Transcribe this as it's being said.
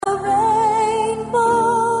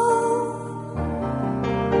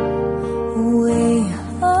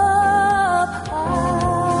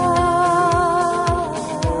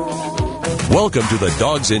Welcome to the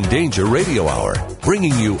Dogs in Danger Radio Hour,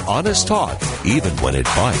 bringing you honest talk, even when it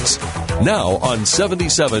bites. Now on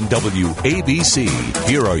 77 WABC,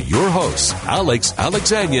 here are your hosts, Alex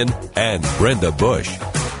Alexanian and Brenda Bush.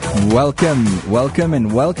 Welcome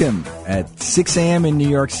at 6 a.m. in New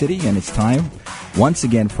York City, and it's time once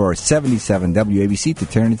again for 77 WABC to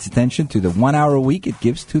turn its attention to the 1 hour a week it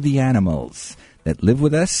gives to the animals that live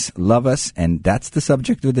with us, love us, and that's the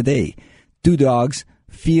subject of the day. Do dogs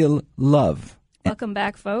feel love? Welcome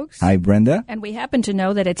back, folks. Hi, Brenda. And we happen to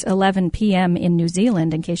know that it's 11 p.m. in New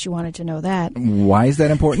Zealand, in case you wanted to know that. Why is that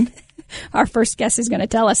important? Our first guest is going to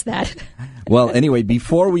tell us that. Well, anyway,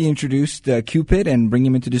 before we introduce Cupid and bring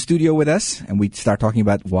him into the studio with us, and we start talking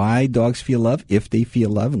about why dogs feel love, if they feel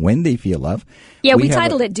love, when they feel love. Yeah, we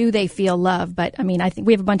titled it, Do They Feel Love? But, I mean, I think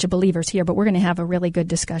we have a bunch of believers here, but we're going to have a really good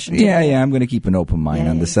discussion today. Yeah, I'm going to keep an open mind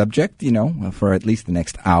on the subject, for at least the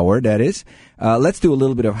next hour, that is. Let's do a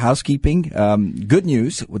little bit of housekeeping. Good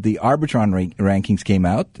news, the Arbitron rankings came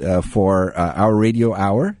out for our radio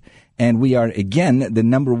hour. And we are, again, the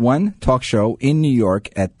number one talk show in New York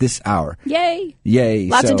at this hour. Yay. Yay.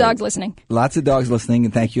 Lots of dogs listening. Lots of dogs listening,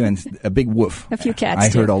 and thank you. And a big woof. A few cats, I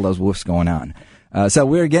heard all those woofs going on. So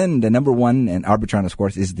we're, again, the number one, and Arbitron, of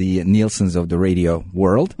course, is the Nielsen's of the radio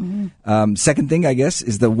world. Mm-hmm. Second thing, I guess,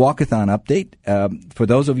 is the walkathon update. For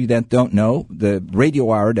those of you that don't know, the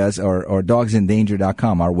Radio Hour does, or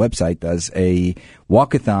dogsindanger.com, our website, does a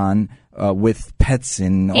walkathon with pets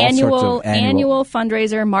and all sorts of annual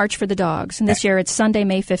fundraiser, March for the Dogs. And this year it's Sunday,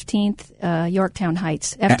 May 15th, Yorktown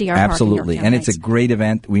Heights, FDR Park. Absolutely. And it's a great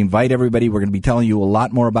event. We invite everybody. We're going to be telling you a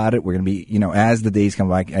lot more about it. We're going to be, as the days come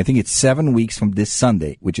by. I think it's 7 weeks from this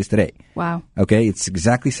Sunday, which is today. Wow. Okay. It's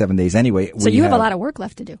exactly 7 days. Anyway. So you have a lot of work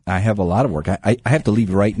left to do. I have a lot of work. I have to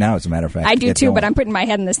leave right now, as a matter of fact. I do too, but I'm putting my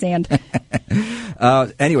head in the sand.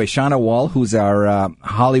 Anyway, Shauna Wall, who's our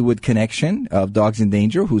Hollywood connection of Dogs in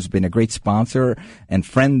Danger, who's been a great sponsor and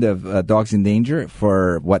friend of Dogs in Danger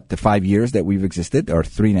for, the 5 years that we've existed, or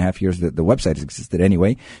 3.5 years that the website has existed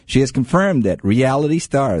anyway. She has confirmed that reality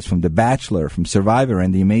stars from The Bachelor, from Survivor,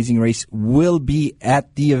 and The Amazing Race will be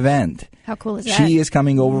at the event. How cool is that? She is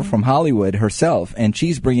coming over from Hollywood herself, and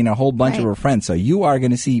she's bringing a whole bunch of her friends. So you are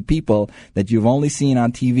going to see people that you've only seen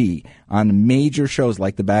on TV, on major shows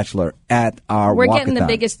like The Bachelor, at our We're walkathon. Getting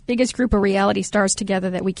the biggest group of reality stars together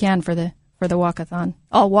that we can for the walkathon.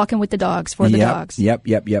 All walking with the dogs for the dogs.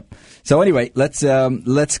 Yep. So anyway, let's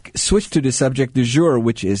switch to the subject du jour,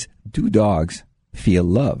 which is, do dogs feel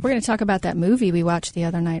love? We're going to talk about that movie we watched the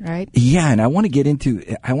other night, right? Yeah, and I want to get into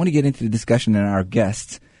the discussion and our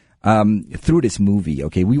guests through this movie.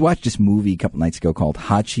 Okay, we watched this movie a couple nights ago called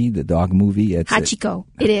Hachi, the dog movie. It's Hachiko.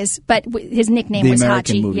 It is, but his nickname was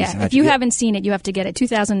American Hachi. Yeah, Hachi. If you haven't seen it, you have to get it.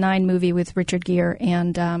 2009 movie with Richard Gere,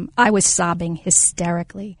 and I was sobbing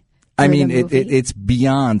hysterically. I mean, it's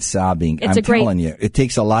beyond sobbing. I'm telling you, it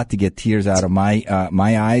takes a lot to get tears out of my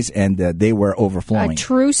eyes, and they were overflowing. A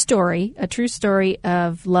true story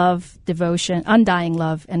of love, devotion, undying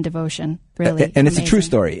love and devotion. Really, and it's a true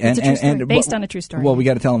story, and based on a true story. Well, we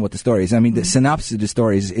got to tell them what the story is. I mean, the synopsis of the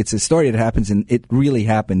story is it's a story that happens, and it really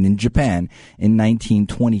happened in Japan in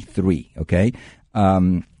 1923. Okay.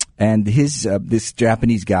 And this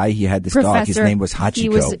Japanese guy, he had this dog. His name was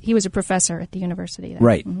Hachiko. He was a professor at the university there.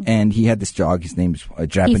 Right. Mm-hmm. And he had this dog. His name was a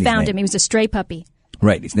Japanese He found name. him. He was a stray puppy.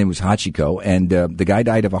 Right. His name was Hachiko. And the guy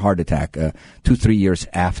died of a heart attack 2-3 years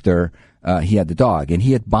after he had the dog. And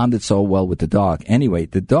he had bonded so well with the dog. Anyway,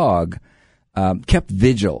 the dog kept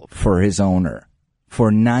vigil for his owner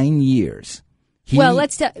for 9 years. Well,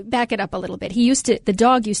 let's back it up a little bit. The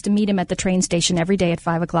dog used to meet him at the train station every day at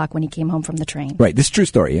 5 o'clock when he came home from the train. Right. This is a true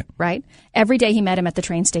story. Yeah. Right. Every day he met him at the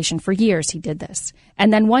train station. For years he did this.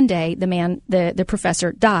 And then one day the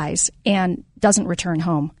professor dies and doesn't return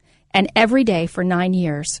home. And every day for 9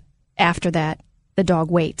 years after that, the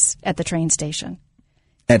dog waits at the train station.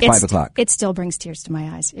 At 5 o'clock. It still brings tears to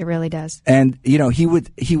my eyes. It really does. And, he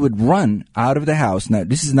would run out of the house. Now,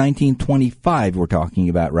 this is 1925 we're talking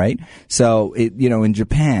about, right? So, in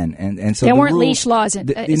Japan. And so there weren't leash laws,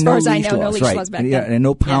 as far as I know, no leash laws back then. Yeah, and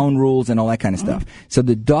no pound rules and all that kind of stuff. So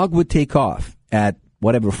the dog would take off at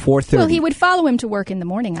 4:30. Well, he would follow him to work in the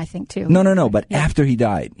morning, I think, too. No. But after he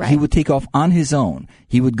died, he would take off on his own.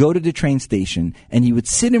 He would go to the train station, and he would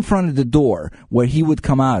sit in front of the door where he would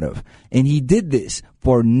come out of. And he did this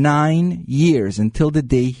for 9 years until the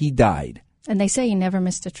day he died. And they say he never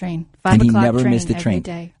missed a train. 5 and o'clock he never train missed a train. every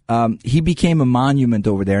day. He became a monument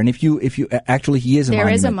over there. And if you actually, he is a monument.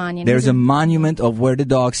 There is a monument. There's a monument of where the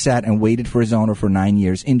dog sat and waited for his owner for 9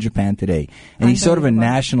 years in Japan today. And he's sort of a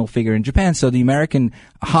national figure in Japan. So the American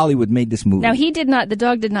Hollywood made this movie. Now, the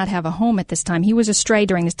dog did not have a home at this time. He was a stray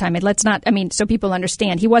during this time. And so people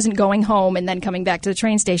understand, he wasn't going home and then coming back to the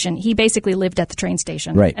train station. He basically lived at the train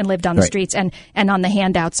station and lived on the streets and on the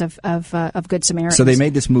handouts of Good Samaritans. So they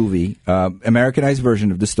made this movie, Americanized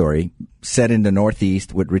version of the story, set in the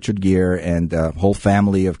Northeast with Richard Gere and a whole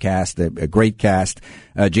family of cast, a great cast,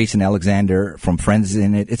 Jason Alexander from Friends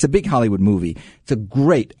in it. It's a big Hollywood movie. It's a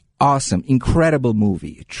great, awesome, incredible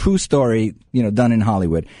movie. True story, done in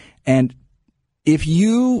Hollywood. And if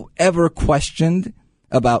you ever questioned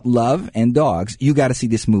about love and dogs, you got to see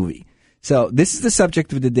this movie. So this is the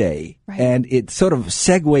subject of the day, and it sort of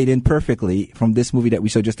segued in perfectly from this movie that we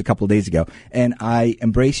saw just a couple of days ago. And I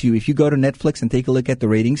embrace you. If you go to Netflix and take a look at the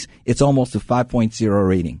ratings, it's almost a 5.0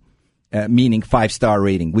 rating, meaning 5-star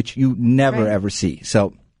rating, which you never ever see.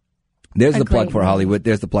 So there's the plug for Hollywood.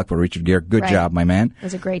 There's the plug for Richard Gere. Good job, my man. It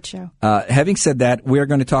was a great show. Having said that, we're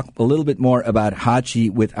going to talk a little bit more about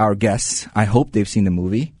Hachi with our guests. I hope they've seen the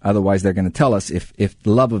movie. Otherwise, they're going to tell us if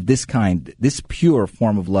love of this kind, this pure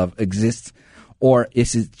form of love exists, or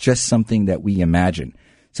is it just something that we imagine?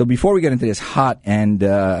 So before we get into this hot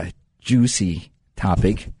and juicy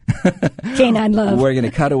topic, canine love, we're going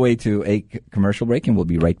to cut away to a commercial break, and we'll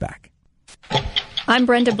be right back. I'm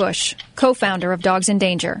Brenda Bush, co-founder of Dogs in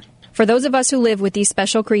Danger. For those of us who live with these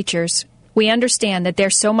special creatures, we understand that they're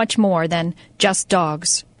so much more than just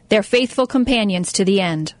dogs. They're faithful companions to the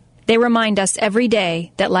end. They remind us every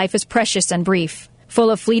day that life is precious and brief, full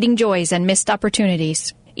of fleeting joys and missed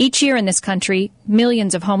opportunities. Each year in this country,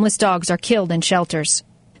 millions of homeless dogs are killed in shelters.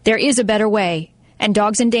 There is a better way, and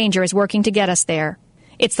Dogs in Danger is working to get us there.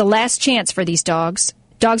 It's the last chance for these dogs.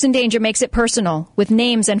 Dogs in Danger makes it personal, with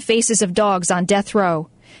names and faces of dogs on death row,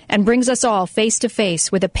 and brings us all face to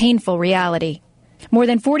face with a painful reality. More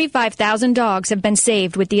than 45,000 dogs have been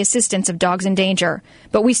saved with the assistance of Dogs in Danger,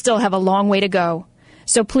 but we still have a long way to go.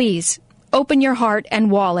 So please, open your heart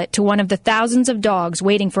and wallet to one of the thousands of dogs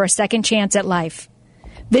waiting for a second chance at life.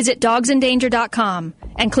 Visit dogsindanger.com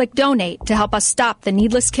and click donate to help us stop the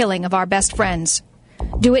needless killing of our best friends.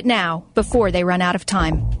 Do it now, before they run out of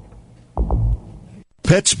time.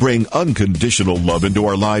 Pets bring unconditional love into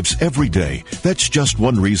our lives every day. That's just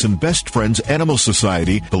one reason Best Friends Animal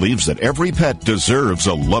Society believes that every pet deserves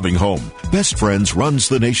a loving home. Best Friends runs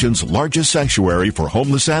the nation's largest sanctuary for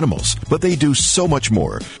homeless animals, but they do so much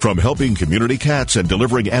more. From helping community cats and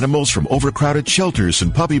delivering animals from overcrowded shelters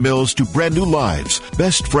and puppy mills to brand new lives,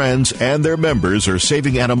 Best Friends and their members are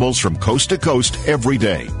saving animals from coast to coast every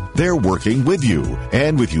day. They're working with you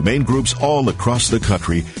and with humane groups all across the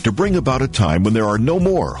country to bring about a time when there are no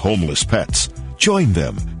more homeless pets. Join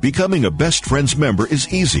them. Becoming a Best Friends member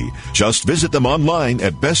is easy. Just visit them online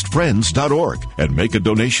at bestfriends.org and make a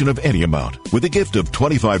donation of any amount. With a gift of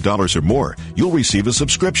 $25 or more, you'll receive a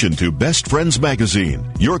subscription to Best Friends magazine.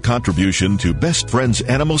 Your contribution to Best Friends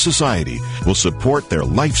Animal Society will support their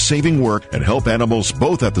life-saving work and help animals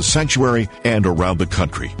both at the sanctuary and around the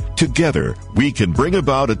country. Together, we can bring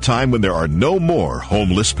about a time when there are no more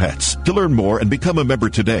homeless pets. To learn more and become a member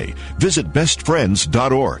today, visit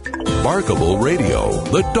bestfriends.org. Barkable Radio,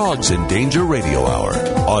 the Dogs in Danger Radio Hour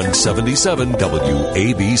on 77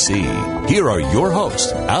 WABC. Here are your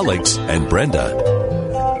hosts, Alex and Brenda.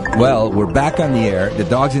 Well, we're back on the air, the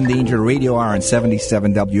Dogs in Danger Radio Hour on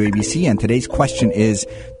 77 WABC, and today's question is,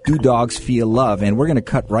 do dogs feel love? And we're going to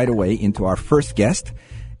cut right away into our first guest.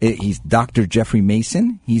 He's Dr. Jeffrey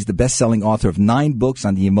Mason. He's the best-selling author of 9 books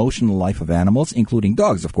on the emotional life of animals, including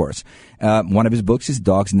dogs, of course. One of his books is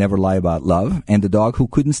Dogs Never Lie About Love, and The Dog Who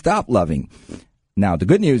Couldn't Stop Loving. Now, the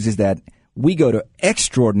good news is that we go to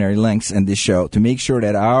extraordinary lengths in this show to make sure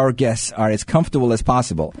that our guests are as comfortable as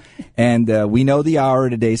possible. And we know the hour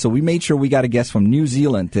of the day, so we made sure we got a guest from New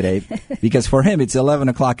Zealand today, because for him it's 11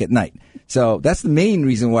 o'clock at night. So that's the main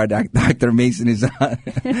reason why Dr. Mason is on.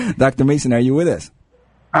 Dr. Mason, are you with us?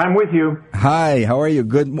 I'm with you. Hi, how are you?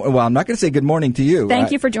 Well, I'm not going to say good morning to you.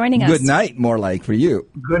 Thank you for joining us. Good night, more like, for you.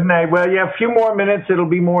 Good night. Well, yeah, a few more minutes, it'll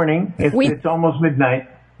be morning. It's almost midnight.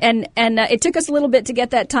 And it took us a little bit to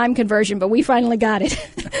get that time conversion, but we finally got it.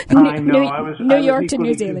 I know. I was New York to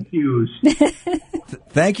New Zealand. Confused.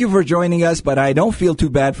 Thank you for joining us, but I don't feel too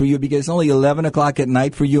bad for you because it's only 11 o'clock at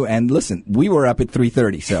night for you. And listen, we were up at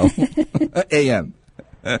 3:30, so a.m.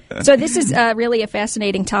 So this is really a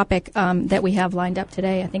fascinating topic that we have lined up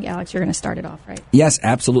today. I think, Alex, you're going to start it off, right? Yes,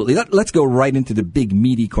 absolutely. Let's go right into the big,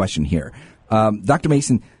 meaty question here. Dr.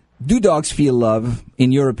 Mason, do dogs feel love,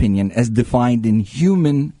 in your opinion, as defined in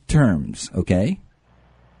human terms, okay?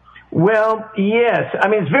 Well, yes. I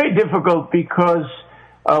mean, it's very difficult because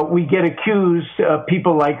we get accused,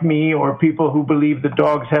 people like me or people who believe that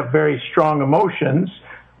dogs have very strong emotions,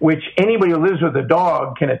 which anybody who lives with a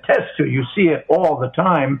dog can attest to. You see it all the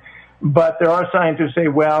time. But there are scientists who say,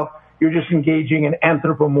 well, you're just engaging in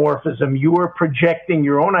anthropomorphism. You are projecting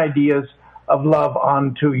your own ideas of love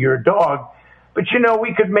onto your dog. But,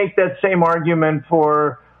 we could make that same argument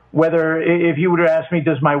for whether, if you were to ask me,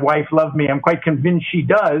 does my wife love me? I'm quite convinced she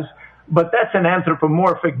does, but that's an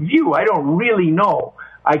anthropomorphic view. I don't really know.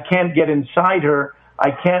 I can't get inside her.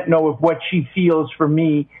 I can't know if what she feels for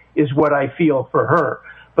me is what I feel for her.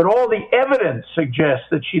 But all the evidence suggests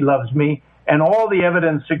that she loves me, and all the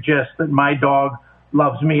evidence suggests that my dog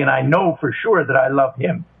loves me, and I know for sure that I love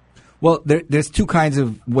him. Well, there's two kinds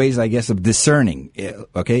of ways, I guess, of discerning,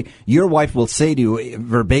 okay? Your wife will say to you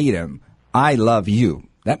verbatim, I love you.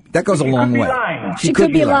 That goes a long way. She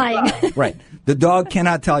could be lying. Right. The dog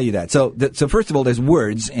cannot tell you that. So first of all, there's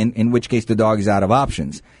words, in which case the dog is out of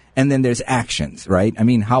options. And then there's actions, right? I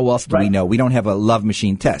mean, how else do we know? We don't have a love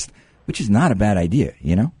machine test, which is not a bad idea,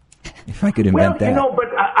 if I could invent that. But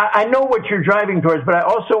I know what you're driving towards, but I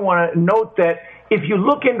also want to note that if you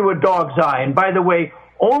look into a dog's eye, and by the way,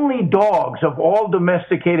 only dogs of all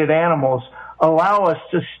domesticated animals allow us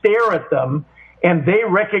to stare at them, and they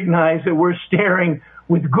recognize that we're staring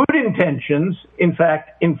with good intentions, in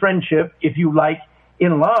fact, in friendship, if you like,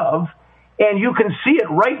 in love, and you can see it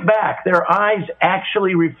right back. Their eyes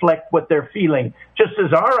actually reflect what they're feeling, just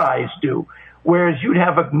as our eyes do, whereas you'd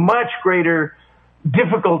have a much greater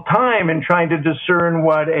difficult time in trying to discern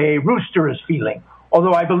what a rooster is feeling,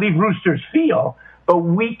 although I believe roosters feel, but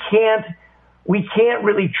we can't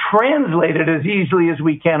really translate it as easily as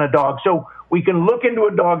we can a dog. So we can look into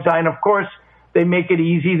a dog's eye, and of course, they make it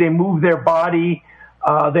easy. They move their body.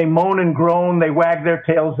 They moan and groan. They wag their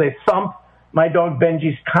tails. They thump. My dog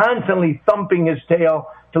Benji's constantly thumping his tail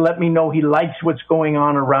to let me know he likes what's going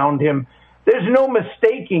on around him. There's no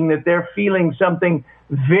mistaking that they're feeling something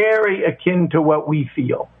very akin to what we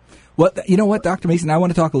feel. Well, you know what, Dr. Mason, I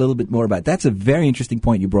want to talk a little bit more about. That's a very interesting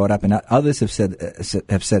point you brought up, and others have said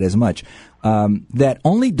as much, that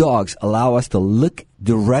only dogs allow us to look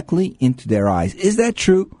directly into their eyes. Is that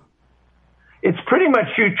true? It's pretty much,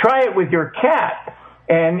 you try it with your cat,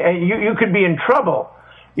 and you could be in trouble.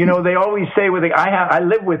 They always say I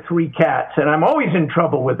live with 3 cats, and I'm always in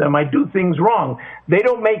trouble with them. I do things wrong. They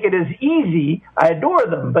don't make it as easy. I adore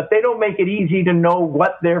them, but they don't make it easy to know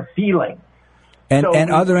what they're feeling. And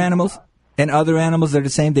other animals? And other animals are the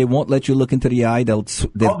same? They won't let you look into the eye? They'll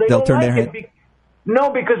turn their head?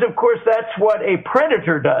 No, because, of course, that's what a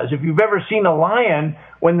predator does. If you've ever seen a lion,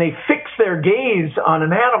 when they fix their gaze on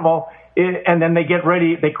an animal, and then they get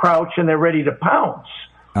ready, they crouch and they're ready to pounce.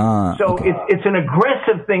 Okay. It's an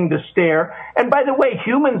aggressive thing to stare. And by the way,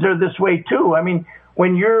 humans are this way too. I mean,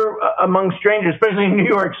 when you're among strangers, especially in New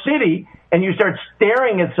York City, and you start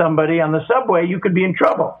staring at somebody on the subway, you could be in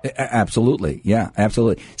trouble. Absolutely. Yeah,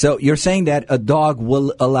 absolutely. So you're saying that a dog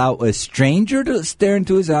will allow a stranger to stare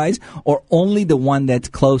into his eyes, or only the one that's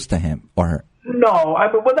close to him or her? No.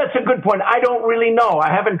 Well, that's a good point. I don't really know.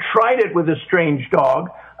 I haven't tried it with a strange dog.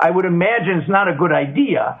 I would imagine it's not a good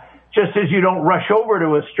idea, just as you don't rush over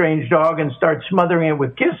to a strange dog and start smothering it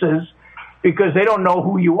with kisses because they don't know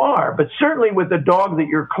who you are. But certainly with a dog that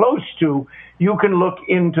you're close to, you can look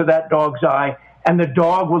into that dog's eye, and the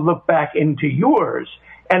dog will look back into yours.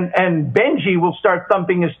 And Benji will start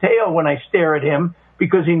thumping his tail when I stare at him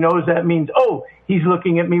because he knows that means, oh, he's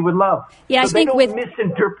looking at me with love. Yeah, so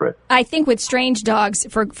misinterpret. I think with strange dogs,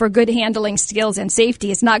 for good handling skills and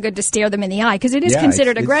safety, it's not good to stare them in the eye because it is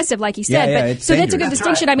considered aggressive, like you said. So that's a good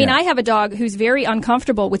distinction. Right. I mean, I have a dog who's very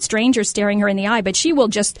uncomfortable with strangers staring her in the eye, but she will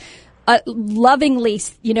just lovingly,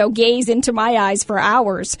 gaze into my eyes for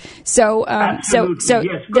hours. So yes,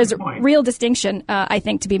 there's a real distinction, I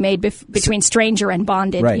think, to be made between stranger and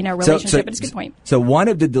bonded, relationship. But it's a good point. So one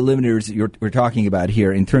of the delimiters we're talking about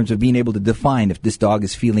here, in terms of being able to define if this dog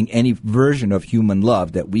is feeling any version of human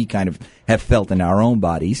love that we kind of have felt in our own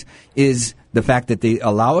bodies, is the fact that they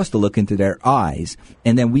allow us to look into their eyes,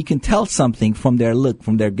 and then we can tell something from their look,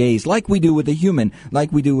 from their gaze, like we do with a human,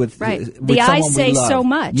 like we do with the eyes say so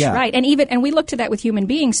much, right? And we look to that with human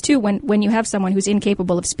beings too. When you have someone who's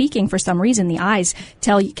incapable of speaking for some reason, the eyes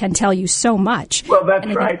can tell you so much. Well,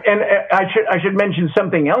 that's right. And I should mention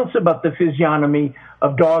something else about the physiognomy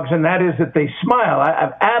of dogs, and that is that they smile. I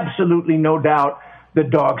have absolutely no doubt that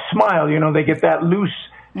dogs smile. They get that loose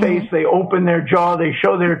face, they open their jaw, they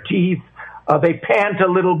show their teeth. They pant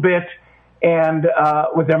a little bit and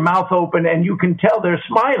with their mouth open, and you can tell they're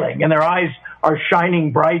smiling, and their eyes are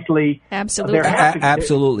shining brightly. Absolutely.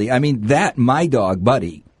 Absolutely. I mean, my dog,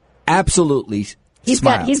 Buddy, absolutely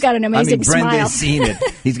smiles. He's got an amazing Brenda smile. has seen it.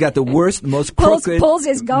 He's got the worst, most crooked, pulls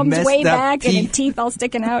his gums way back teeth. and his teeth all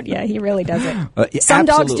sticking out. Yeah, he really does it. Some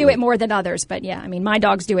dogs do it more than others, but yeah, I mean, my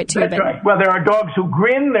dogs do it too. That's right. Well, there are dogs who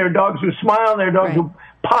grin, there are dogs who smile, and there are dogs who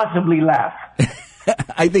possibly laugh.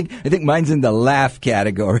 I think mine's in the laugh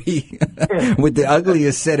category with the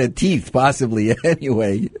ugliest set of teeth, possibly.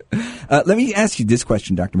 Anyway, let me ask you this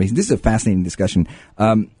question, Dr. Mason. This is a fascinating discussion.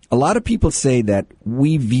 A lot of people say that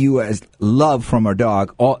we view as love from our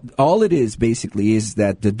dog. All it is basically is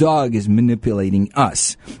that the dog is manipulating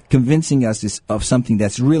us, convincing us of something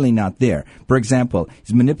that's really not there. For example,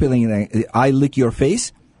 he's manipulating. I lick your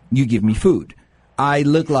face, you give me food. I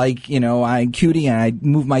look like, I'm cutie and I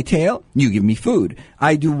move my tail, you give me food.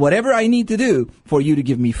 I do whatever I need to do for you to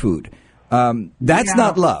give me food. That's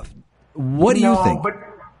not love. What do you think? But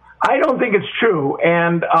I don't think it's true.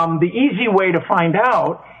 And the easy way to find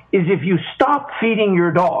out is if you stop feeding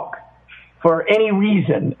your dog for any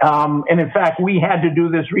reason. And in fact, we had to do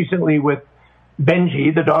this recently with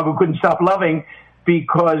Benji, the dog who couldn't stop loving,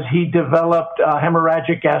 because he developed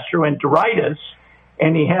hemorrhagic gastroenteritis.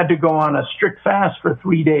 And he had to go on a strict fast for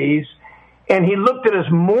 3 days. And he looked at us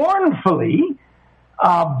mournfully,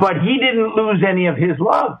 but he didn't lose any of his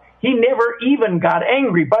love. He never even got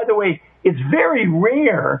angry. By the way, it's very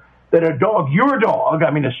rare that a dog, your dog, I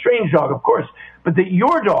mean a strange dog, of course, but that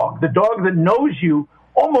your dog, the dog that knows you,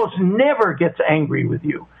 almost never gets angry with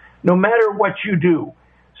you, no matter what you do.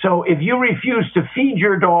 So if you refuse to feed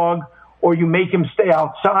your dog or you make him stay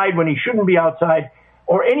outside when he shouldn't be outside,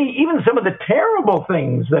 or even some of the terrible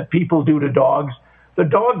things that people do to dogs, the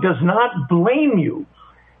dog does not blame you.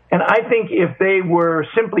 And I think if they were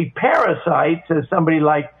simply parasites, as somebody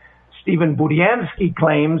like Stephen Budiansky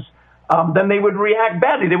claims, then they would react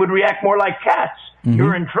badly. They would react more like cats. Mm-hmm.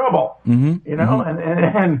 You're in trouble,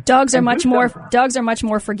 and dogs are much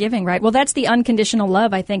more forgiving, right? Well, that's the unconditional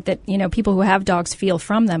love, I think, that people who have dogs feel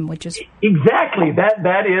from them, which is exactly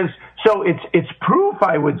that is. So it's proof,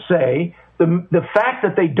 I would say. The fact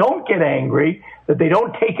that they don't get angry, that they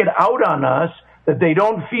don't take it out on us, that they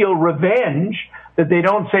don't feel revenge, that they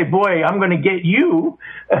don't say, boy, I'm going to get you,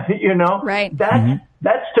 Right.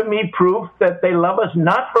 That's to me proof that they love us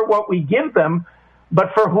not for what we give them,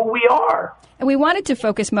 but for who we are. And we wanted to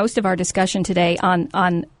focus most of our discussion today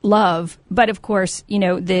on love, but of course,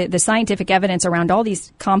 the scientific evidence around all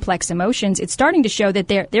these complex emotions, it's starting to show that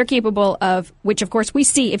they're capable of, which of course we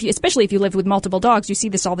see, especially if you live with multiple dogs, you see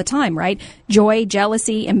this all the time, right? Joy,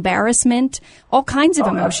 jealousy, embarrassment, all kinds of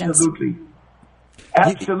emotions.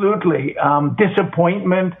 Absolutely.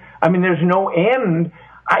 Disappointment. I mean, there's no end.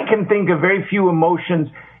 I can think of very few emotions,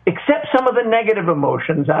 except some of the negative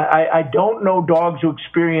emotions. I don't know dogs who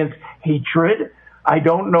experience hatred. I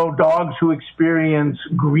don't know dogs who experience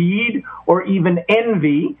greed or even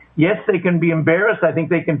envy. Yes, they can be embarrassed. I think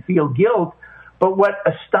they can feel guilt. But what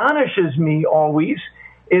astonishes me always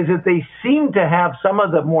is that they seem to have some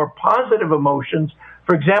of the more positive emotions,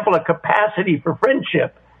 for example, a capacity for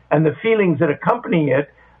friendship and the feelings that accompany it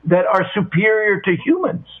that are superior to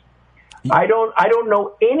humans. I don't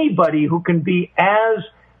know anybody who can be as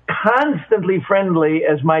constantly friendly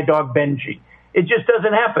as my dog Benji. It just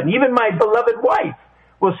doesn't happen. Even my beloved wife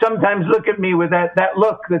will sometimes look at me with that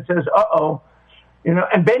look that says, uh-oh,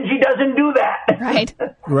 and Benji doesn't do that.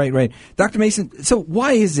 Right. Right. Dr. Mason, so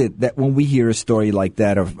why is it that when we hear a story like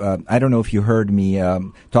that of, I don't know if you heard me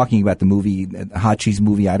talking about the movie, Hachi's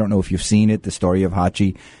movie. I don't know if you've seen it, the story of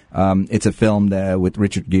Hachi. It's a film with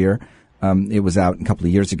Richard Gere. It was out a couple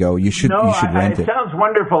of years ago. You should rent it. It sounds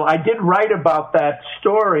wonderful. I did write about that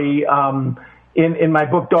story in my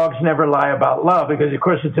book, Dogs Never Lie About Love, because, of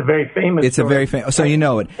course, it's a very famous story. It's a very famous, so you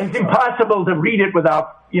know it. It's impossible to read it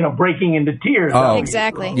without, breaking into tears. Oh,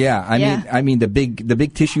 exactly. Yeah, I mean, the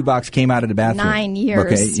big tissue box came out of the bathroom. 9 years.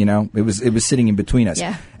 Okay, it was sitting in between us.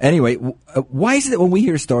 Yeah. Anyway, why is it that when we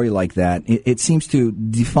hear a story like that, it seems to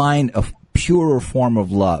define a purer form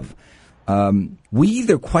of love? We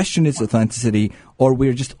either question its authenticity or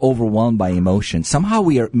we're just overwhelmed by emotion. Somehow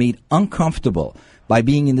we are made uncomfortable by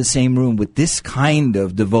being in the same room with this kind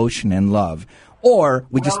of devotion and love. Or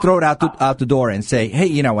we just throw it out the door and say, hey,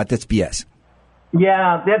 you know what, that's BS.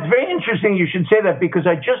 Yeah, that's very interesting you should say that, because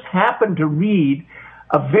I just happened to read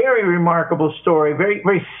a very remarkable story, very,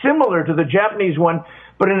 very similar to the Japanese one,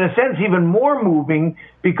 but in a sense even more moving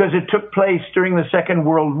because it took place during the Second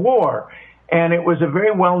World War. And it was a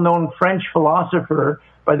very well-known French philosopher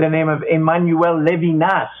by the name of Emmanuel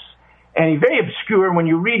Levinas. And he's very obscure. When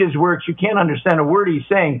you read his works, you can't understand a word he's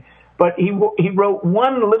saying. But he wrote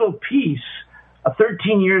one little piece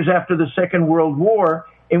 13 years after the Second World War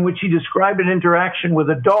in which he described an interaction with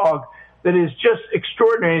a dog that is just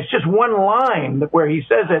extraordinary. It's just one line where he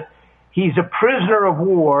says it. He's a prisoner of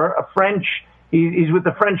war, he's with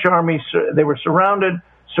the French army. They were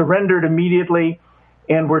surrendered immediately,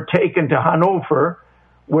 and were taken to Hanover,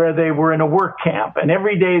 where they were in a work camp. And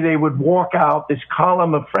every day they would walk out, this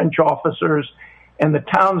column of French officers, and the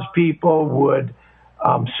townspeople would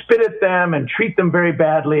spit at them and treat them very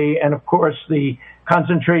badly. And of course, the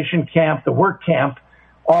concentration camp, the work camp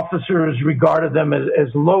officers regarded them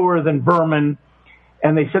as lower than vermin.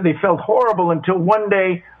 And they said they felt horrible until one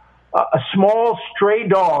day a small stray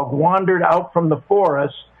dog wandered out from the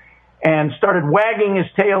forest and started wagging his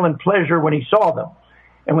tail in pleasure when he saw them.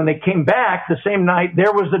 And when they came back the same night,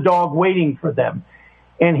 there was the dog waiting for them.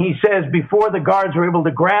 And he says before the guards were able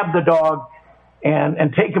to grab the dog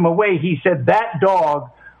and take him away, he said that dog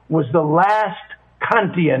was the last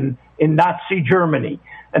Kantian in Nazi Germany.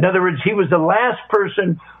 In other words, he was the last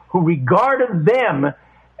person who regarded them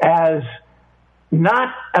as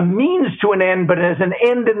not a means to an end, but as an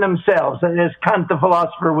end in themselves. And as Kant the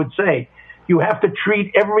philosopher would say, you have to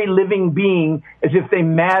treat every living being as if they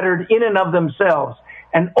mattered in and of themselves.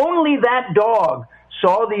 And only that dog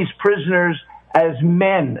saw these prisoners as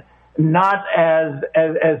men, not as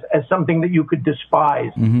something that you could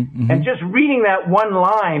despise. And just reading that one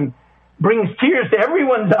line brings tears to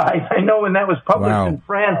everyone's eyes. I know when that was published in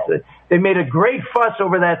France, they made a great fuss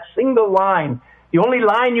over that single line, the only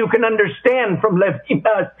line you can understand from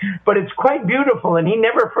Levinas, but it's quite beautiful, and he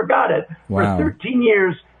never forgot it. For 13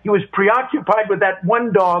 years, he was preoccupied with that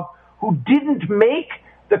one dog who didn't make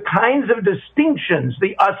the kinds of distinctions,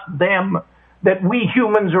 the us, them, that we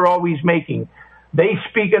humans are always making. They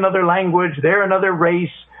speak another language, they're another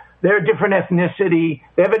race, they're a different ethnicity,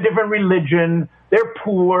 they have a different religion, they're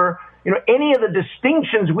poor. You know, any of the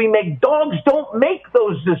distinctions we make, dogs don't make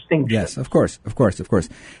those distinctions. Yes, of course.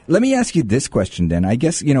 Let me ask you this question then. I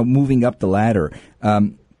guess, moving up the ladder,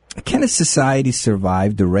 can a society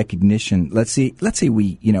survive the recognition? Let's say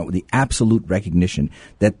we, the absolute recognition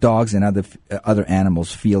that dogs and other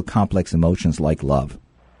animals feel complex emotions like love.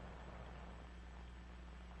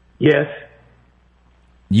 Yes.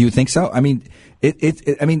 You think so? I mean,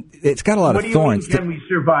 it's got a lot of thorns. Can we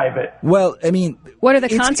survive it? Well, I mean, what are the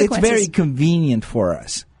consequences? It's very convenient for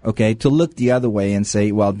us, okay, to look the other way and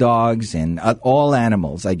say, well, dogs and all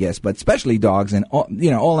animals, I guess, but especially dogs and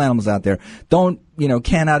all animals out there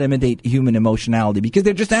cannot imitate human emotionality because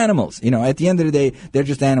they're just animals. At the end of the day, they're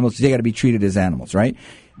just animals. They got to be treated as animals, right?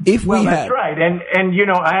 That's right. And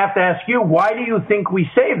I have to ask you, why do you think we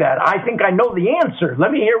say that? I think I know the answer.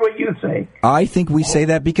 Let me hear what you say. I think we say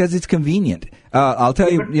that because it's convenient. I'll tell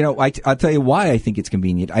you, I'll tell you why I think it's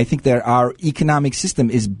convenient. I think that our economic system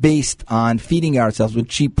is based on feeding ourselves with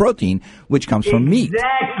cheap protein, which comes from meat.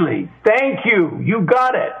 Exactly. Thank you. You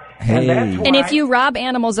got it. Hey. And if you rob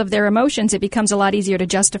animals of their emotions, it becomes a lot easier to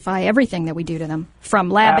justify everything that we do to them,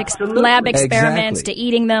 from lab experiments to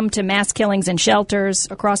eating them to mass killings in shelters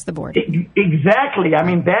across the board. Exactly. I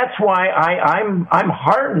mean, that's why I'm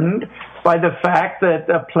heartened by the fact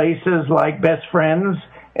that places like Best Friends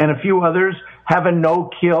and a few others have a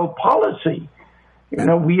no-kill policy.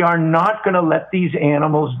 We are not going to let these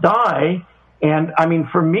animals die. And I mean,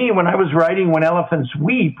 for me, when I was writing When Elephants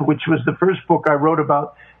Weep, which was the first book I wrote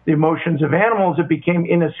about the emotions of animals, it became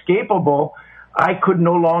inescapable. I could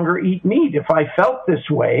no longer eat meat. If I felt this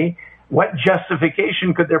way, what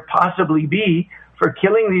justification could there possibly be for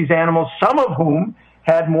killing these animals, some of whom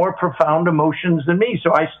had more profound emotions than me?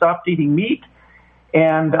 So I stopped eating meat.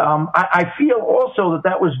 And I feel also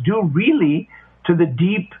that was due really to the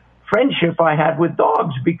deep friendship I had with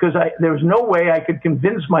dogs, because there was no way I could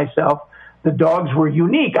convince myself the dogs were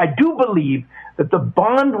unique. I do believe that the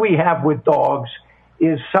bond we have with dogs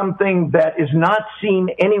is something that is not seen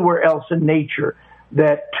anywhere else in nature,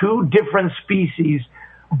 that two different species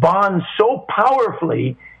bond so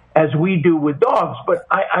powerfully as we do with dogs. But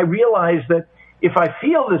I realize that if I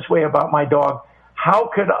feel this way about my dog, how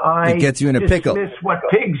could I it gets you in a pickle. Dismiss what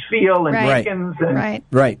pigs feel and chickens? And,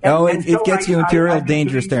 right. It gets you into real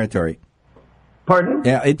dangerous territory. Pardon?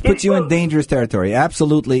 Yeah, it puts you in dangerous territory.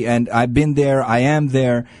 Absolutely. And I've been there. I am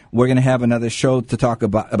there. We're going to have another show to talk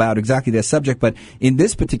about exactly this subject. But in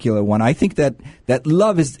this particular one, I think that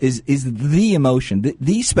love is the emotion,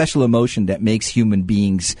 the special emotion that makes human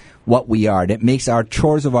beings what we are, that makes our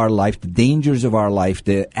chores of our life, the dangers of our life,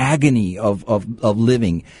 the agony of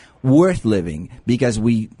living worth living, because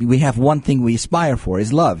we have one thing we aspire for,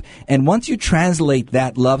 is love. And once you translate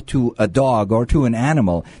that love to a dog or to an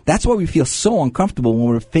animal, that's why we feel so uncomfortable when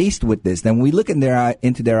we're faced with this. Then we look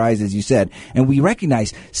into their eyes, as you said, and we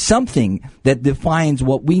recognize something that defines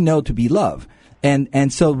what we know to be love.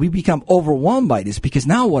 And so we become overwhelmed by this because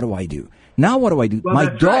now what do I do? Well, My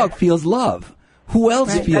that's dog right. feels love. Who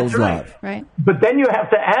else feels That's right. love? Right. But then you have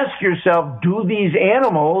to ask yourself, do these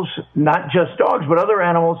animals, not just dogs, but other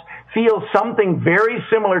animals, feel something very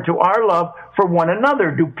similar to our love for one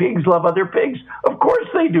another? Do pigs love other pigs? Of course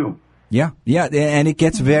they do. Yeah, and it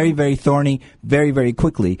gets very, very thorny very, very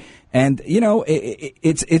quickly. And,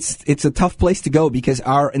 it's a tough place to go because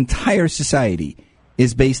our entire society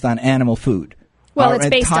is based on animal food. Well, Our it's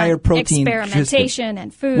based entire on protein experimentation system.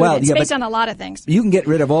 and food. Well, it's yeah, based but on a lot of things. You can get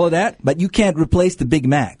rid of all of that, but you can't replace the Big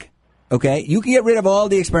Mac. Okay? You can get rid of all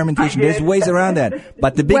the experimentation. There's ways around that.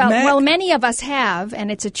 But the Big Mac... Well, many of us have,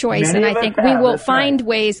 and it's a choice, Many and of I us think we have, will that's find right.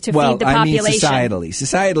 ways to well, feed the I mean population.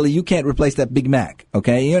 Societally, you can't replace that Big Mac.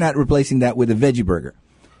 Okay? You're not replacing that with a veggie burger.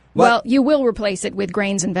 Well, you will replace it with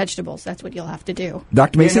grains and vegetables. That's what you'll have to do.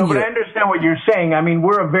 Dr. Mason, but I understand what you're saying. I mean,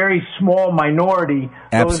 we're a very small minority.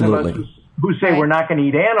 Absolutely. Those of us who say Right. we're not going to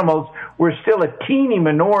eat animals, we're still a teeny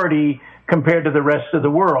minority compared to the rest of the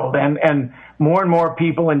world. And more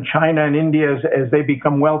people in China and India, as they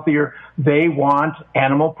become wealthier, they want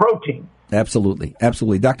animal protein. Absolutely.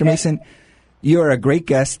 Dr. Mason, you're a great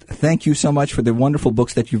guest. Thank you so much for the wonderful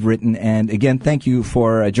books that you've written. And again, thank you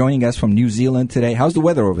for joining us from New Zealand today. How's the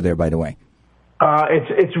weather over there, by the way?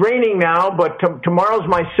 It's raining now, but tomorrow's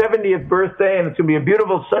my 70th birthday, and it's going to be a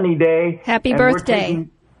beautiful sunny day. Happy And birthday.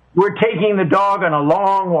 We're taking the dog on a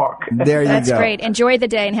long walk. There you That's go. great. Enjoy the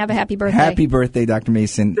day and have a happy birthday. Happy birthday, Dr.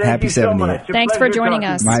 Mason. Thank Happy you so 70th. much. A Thanks for pleasure joining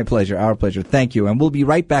talking us. to you. My pleasure. Our pleasure. Thank you. And we'll be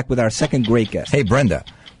right back with our second great guest. Hey, Brenda,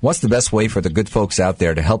 what's the best way for the good folks out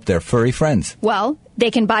there to help their furry friends? Well,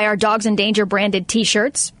 they can buy our Dogs in Danger branded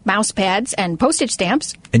T-shirts, mouse pads, and postage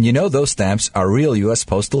stamps. And you know those stamps are real U.S.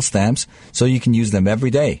 postal stamps, so you can use them every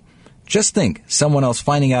day. Just think, someone else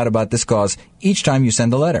finding out about this cause each time you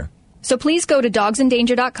send a letter. So please go to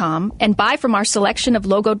dogsindanger.com and buy from our selection of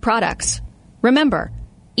logoed products. Remember,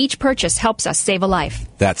 each purchase helps us save a life.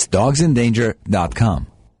 That's dogsindanger.com.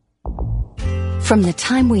 From the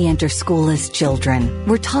time we enter school as children,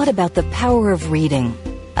 we're taught about the power of reading,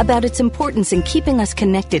 about its importance in keeping us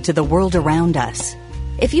connected to the world around us.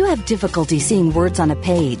 If you have difficulty seeing words on a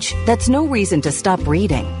page, that's no reason to stop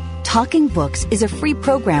reading. Talking Books is a free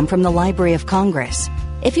program from the Library of Congress.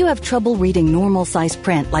 If you have trouble reading normal-sized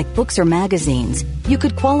print like books or magazines, you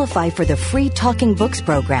could qualify for the free Talking Books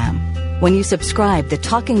program. When you subscribe, the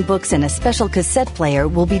Talking Books and a special cassette player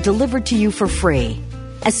will be delivered to you for free.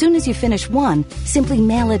 As soon as you finish one, simply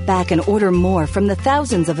mail it back and order more from the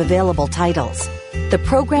thousands of available titles. The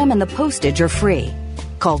program and the postage are free.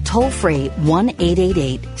 Call toll-free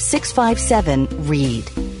 1-888-657-READ.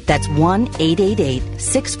 That's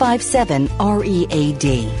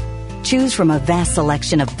 1-888-657-READ. Choose from a vast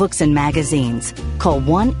selection of books and magazines. Call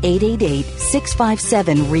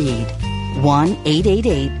 1-888-657-READ.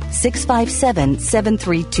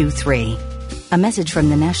 1-888-657-7323. A message from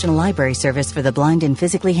the National Library Service for the Blind and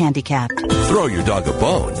Physically Handicapped. Throw your dog a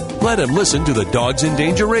bone. Let him listen to the Dogs in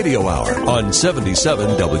Danger Radio Hour on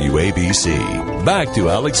 77 WABC. Back to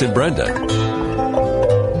Alex and Brenda.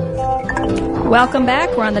 Welcome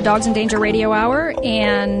back. We're on the Dogs in Danger Radio Hour,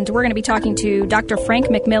 and we're going to be talking to Dr. Frank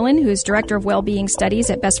McMillan, who's Director of Wellbeing Studies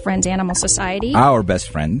at Best Friends Animal Society. Our best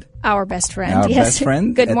friend. Our best friend. Our yes. best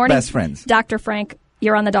friend Good at morning, Best Friends. Dr. Frank.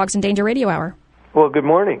 You're on the Dogs in Danger Radio Hour. Well, good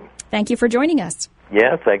morning. Thank you for joining us.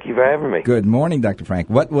 Yeah, thank you for having me. Good morning, Dr. Frank.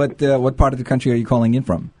 What part of the country are you calling in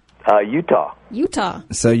from? Utah. Utah.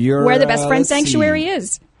 So you're where the Best Friends let's Sanctuary see.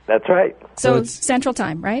 is. That's right. So it's- Central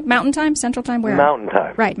Time, right? Mountain Time? Central Time? Where? Mountain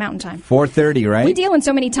Time. Right, Mountain Time. 4:30, right? We deal in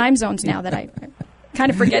so many time zones now that I kind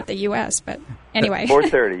of forget the U.S., but anyway.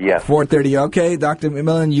 4:30, yes. 4:30. Okay, Dr.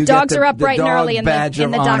 McMillan, you Dogs get are up the bright and dog early in badge the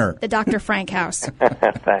of honor. the Dr. Frank house.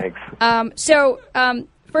 Thanks.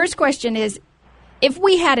 First question is, if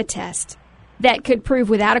we had a test that could prove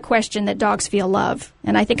without a question that dogs feel love,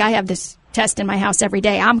 and I think I have this test in my house every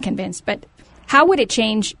day, I'm convinced, but how would it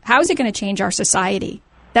change? How is it going to change our society?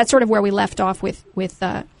 That's sort of where we left off with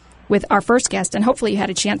our first guest, and hopefully you had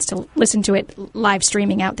a chance to listen to it live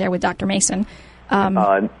streaming out there with Dr. Mason.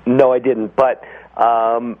 No, I didn't. But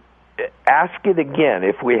ask it again.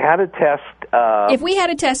 If we had a test... if we had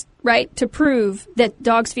a test, right, to prove that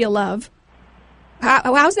dogs feel love,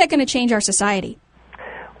 how's that going to change our society?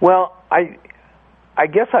 Well, I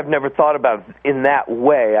guess I've never thought about it in that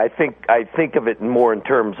way. I think of it more in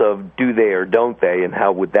terms of do they or don't they, and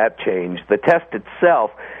how would that change. The test itself,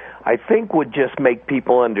 I think, would just make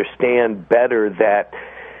people understand better that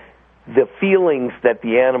the feelings that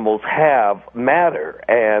the animals have matter,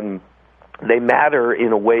 and they matter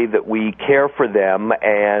in a way that we care for them,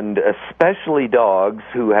 and especially dogs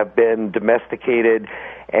who have been domesticated,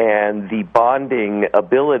 and the bonding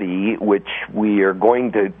ability, which we are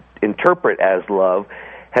going to interpret as love,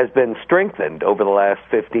 has been strengthened over the last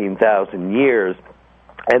 15,000 years.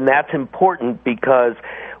 And that's important because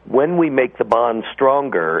when we make the bond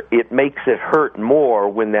stronger, it makes it hurt more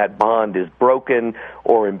when that bond is broken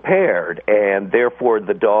or impaired, and therefore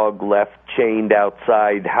the dog left chained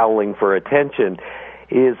outside howling for attention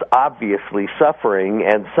is obviously suffering,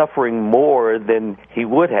 and suffering more than he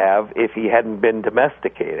would have if he hadn't been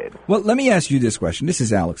domesticated. Well, let me ask you this question. This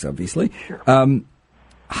is Alex, obviously. Sure.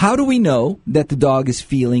 How do we know that the dog is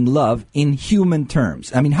feeling love in human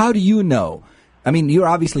terms? I mean, how do you know? I mean, you're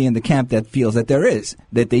obviously in the camp that feels that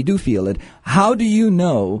that they do feel it. How do you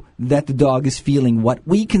know that the dog is feeling what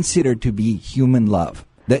we consider to be human love,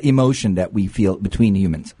 the emotion that we feel between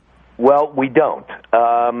humans? Well, we don't.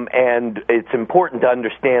 And it's important to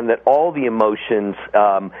understand that all the emotions,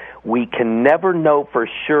 we can never know for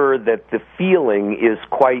sure that the feeling is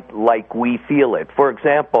quite like we feel it. For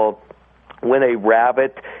example, when a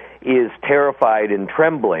rabbit is terrified and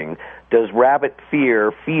trembling, does rabbit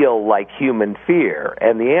fear feel like human fear?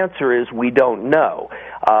 And the answer is we don't know.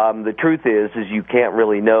 The truth is you can't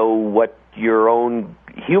really know what your own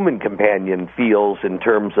human companion feels in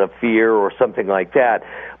terms of fear or something like that.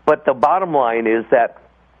 But the bottom line is that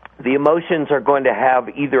the emotions are going to have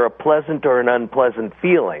either a pleasant or an unpleasant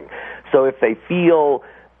feeling. So if they feel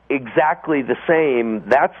exactly the same,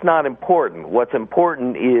 that's not important. What's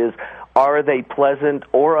important is, are they pleasant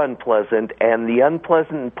or unpleasant? And the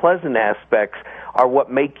unpleasant and pleasant aspects are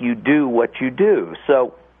what make you do what you do.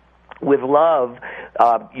 So with love,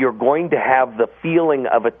 you're going to have the feeling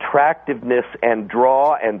of attractiveness and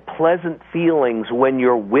draw and pleasant feelings when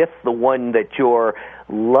you're with the one that you're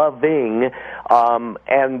loving,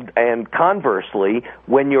 and conversely,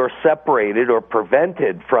 when you're separated or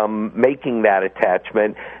prevented from making that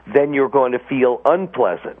attachment, then you're going to feel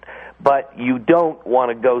unpleasant. But you don't want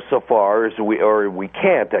to go so far as we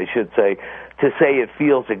can't, I should say, to say it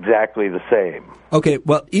feels exactly the same. Okay,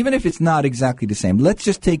 well, even if it's not exactly the same, let's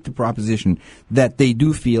just take the proposition that they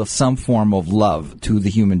do feel some form of love to the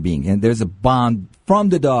human being, and there's a bond from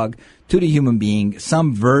the dog to the human being,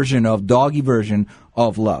 some version of, doggy version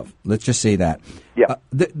of love. Let's just say that. Yeah.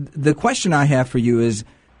 The question I have for you is,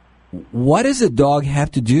 what does a dog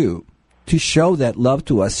have to do to show that love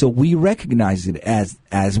to us so we recognize it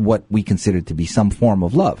as what we consider to be some form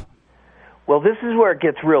of love? Well, this is where it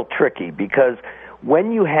gets real tricky, because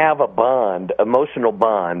when you have a bond, emotional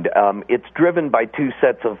bond, it's driven by two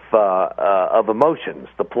sets of emotions,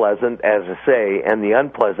 the pleasant, as I say, and the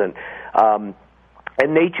unpleasant.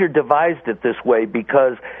 And nature devised it this way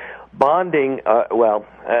because bonding,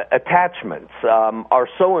 attachments are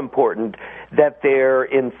so important that they're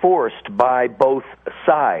enforced by both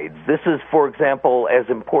sides. This is, for example, as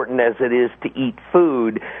important as it is to eat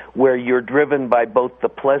food, where you're driven by both the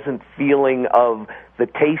pleasant feeling of the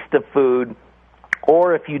taste of food,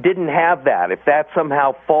 or if you didn't have that, if that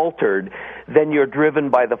somehow faltered, then you're driven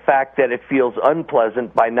by the fact that it feels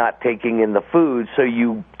unpleasant by not taking in the food, so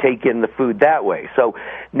you take in the food that way. So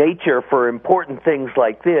nature, for important things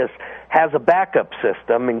like this, has a backup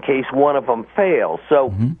system in case one of them fails.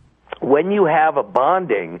 So when you have a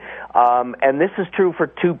bonding, and this is true for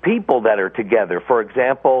two people that are together. For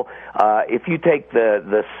example, if you take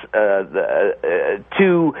a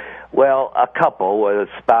couple, a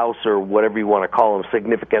spouse or whatever you want to call them,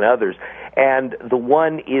 significant others, and the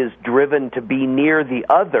one is driven to be near the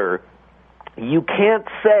other, you can't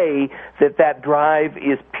say that that drive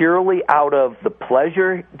is purely out of the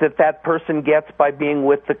pleasure that that person gets by being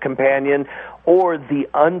with the companion or the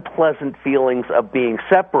unpleasant feelings of being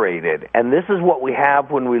separated. And this is what we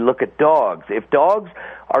have when we look at dogs. If dogs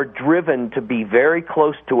are driven to be very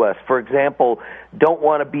close to us, for example, don't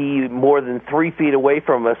want to be more than 3 feet away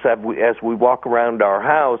from us as we walk around our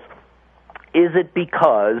house, is it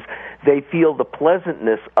because they feel the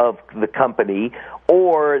pleasantness of the company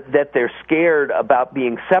or that they're scared about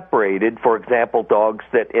being separated? For example, dogs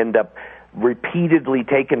that end up repeatedly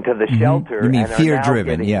taken to the shelter you mean and are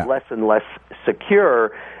fear-driven, now getting less and less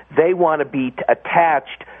secure. They want to be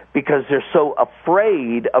attached because they're so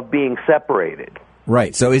afraid of being separated.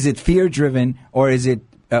 Right. So is it fear-driven or is it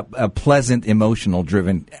a pleasant,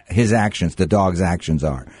 emotional-driven, his actions, the dog's actions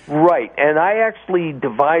are? Right. And I actually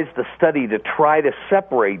devised a study to try to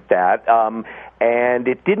separate that, and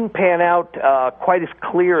it didn't pan out quite as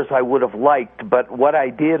clear as I would have liked. But what I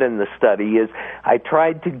did in the study is I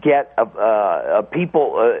tried to get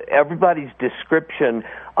everybody's description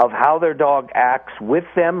of how their dog acts with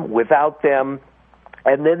them, without them,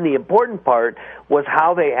 And then the important part was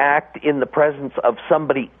how they act in the presence of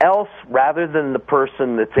somebody else rather than the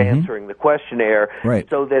person that's answering the questionnaire. Right.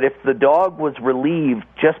 So that if the dog was relieved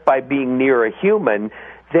just by being near a human,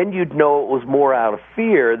 then you'd know it was more out of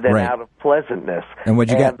fear than out of pleasantness. And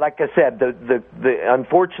what'd you get? Like I said, the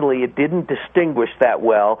unfortunately, it didn't distinguish that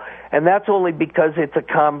well, and that's only because it's a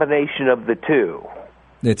combination of the two.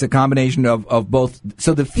 It's a combination of both.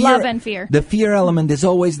 So the fear, love and fear. The fear element is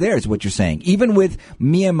always there, is what you're saying. Even with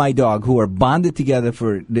me and my dog, who are bonded together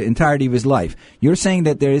for the entirety of his life, you're saying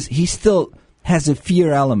that he still has a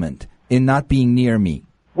fear element in not being near me.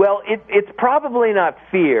 Well, it's probably not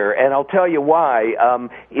fear, and I'll tell you why.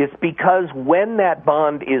 It's because when that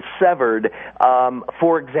bond is severed,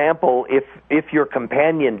 for example, if your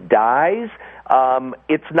companion dies,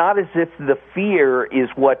 it's not as if the fear is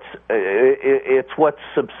what's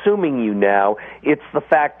subsuming you now. It's the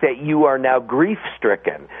fact that you are now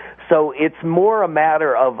grief-stricken. So it's more a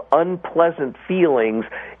matter of unpleasant feelings.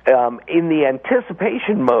 In the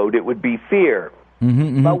anticipation mode, it would be fear.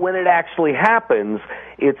 But when it actually happens,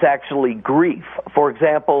 it's actually grief. For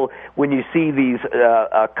example, when you see these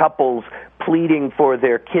couples pleading for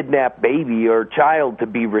their kidnapped baby or child to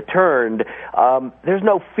be returned, there's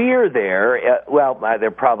no fear there.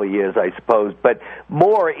 There probably is, I suppose, but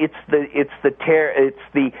more it's the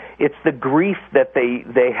grief that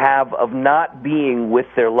they have of not being with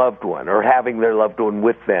their loved one or having their loved one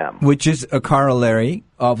with them, which is a corollary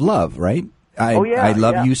of love, right? I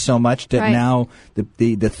love you so much that now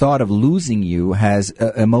the thought of losing you has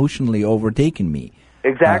emotionally overtaken me.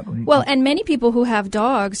 Exactly. Well, and many people who have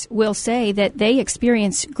dogs will say that they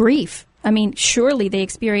experience grief. I mean, surely they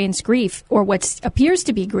experience grief, or what appears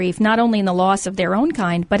to be grief, not only in the loss of their own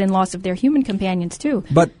kind, but in loss of their human companions too.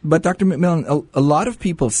 But Dr. McMillan, a lot of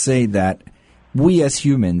people say that we as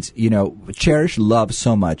humans, cherish love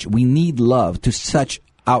so much. We need love to such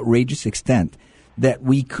outrageous extent that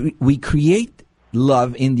we create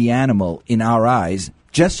love in the animal in our eyes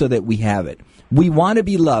just so that we have it. We want to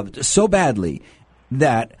be loved so badly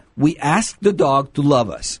that we ask the dog to love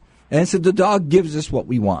us. And so the dog gives us what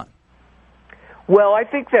we want. Well, I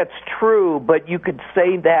think that's true, but you could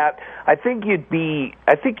say that. I think you'd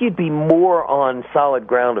be more on solid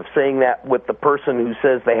ground of saying that with the person who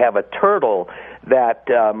says they have a turtle that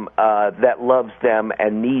loves them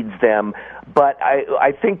and needs them. But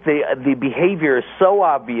I think the behavior is so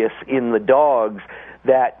obvious in the dogs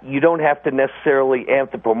that you don't have to necessarily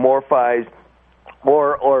anthropomorphize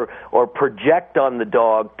or project on the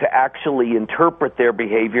dog to actually interpret their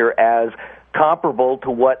behavior as comparable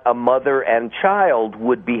to what a mother and child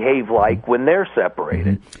would behave like when they're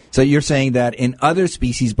separated. So you're saying that in other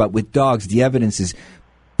species, but with dogs, the evidence is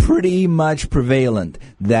pretty much prevalent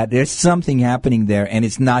that there's something happening there, and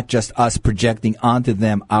it's not just us projecting onto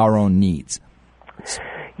them our own needs.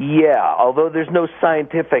 Yeah, although there's no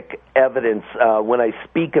scientific evidence, when I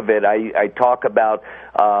speak of it, I talk about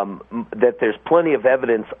that there's plenty of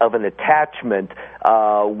evidence of an attachment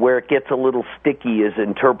where it gets a little sticky is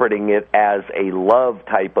interpreting it as a love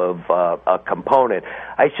type of a component.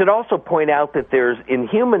 I should also point out that in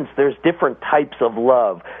humans, there's different types of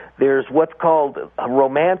love. There's what's called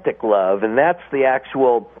romantic love, and that's the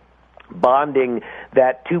actual bonding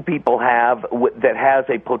that two people have that has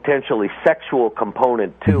a potentially sexual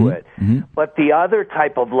component to it. But the other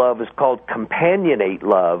type of love is called companionate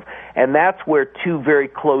love, and that's where two very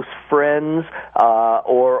close friends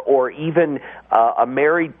or even a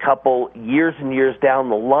married couple years and years down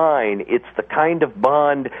the line, it's the kind of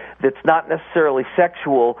bond that's not necessarily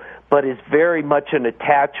sexual, but is very much an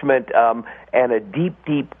attachment and a deep,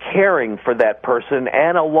 deep caring for that person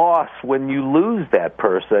and a loss when you lose that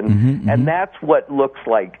person. And that's what looks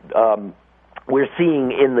like we're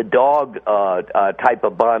seeing in the dog type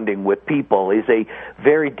of bonding with people is a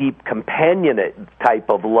very deep companionate type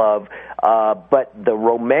of love. But the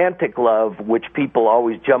romantic love, which people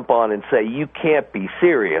always jump on and say, you can't be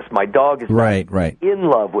serious. My dog is not in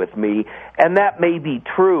love with me. And that may be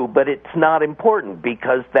true, but it's not important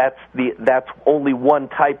because that's only one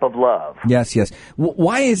type of love. Yes.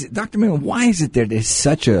 Why is it, Dr. Miller, why is it there's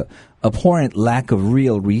such a abhorrent lack of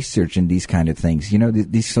real research in these kind of things?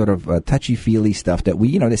 These sort of touchy-feely stuff that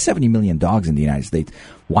there's 70 million dogs in the United States.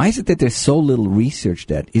 Why is it that there's so little research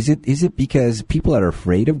that? Is it because people are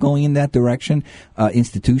afraid of going in that direction?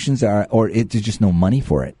 Institutions are, or there's just no money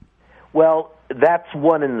for it? Well, that's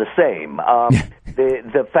one and the same.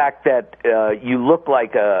 The fact that you look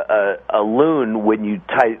like a loon when you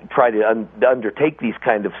try to undertake these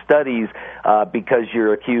kind of studies because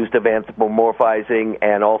you're accused of anthropomorphizing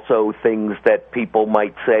and also things that people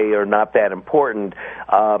might say are not that important.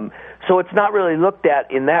 So it's not really looked at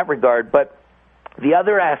in that regard, but The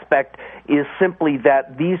other aspect is simply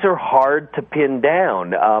that these are hard to pin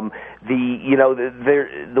down. The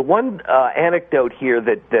one anecdote here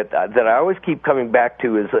that I always keep coming back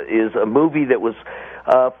to is a movie that was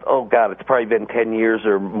it's probably been 10 years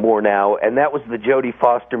or more now, and that was the Jodie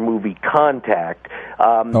Foster movie Contact.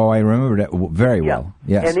 I remember that very well.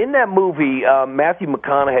 Yes. And in that movie, Matthew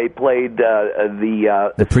McConaughey played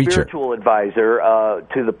the preacher, spiritual advisor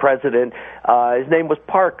to the president. His name was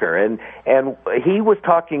Parker, and he was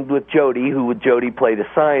talking with Jodie, who Jodie played a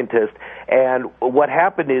scientist. And what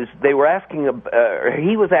happened is he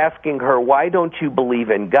was asking her, "Why don't you believe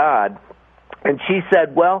in God?" And she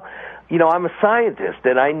said, "Well, I'm a scientist,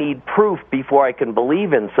 and I need proof before I can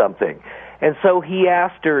believe in something." And so he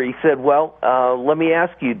asked her, he said, "Well, let me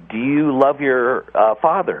ask you, do you love your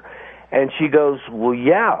father?" And she goes, "Well,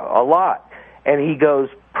 yeah, a lot." And he goes,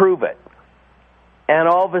 "Prove it." And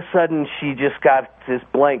all of a sudden, she just got this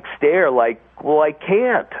blank stare like, "Well, I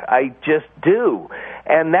can't. I just do."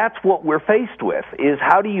 And that's what we're faced with, is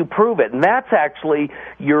how do you prove it? And that's actually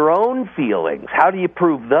your own feelings. How do you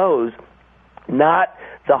prove those? Not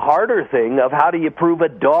the harder thing of how do you prove a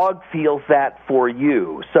dog feels that for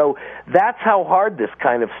you. So that's how hard this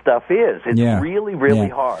kind of stuff is. It's really, really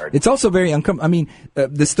hard. It's also very uncomfortable. I mean,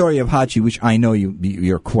 the story of Hachi, which I know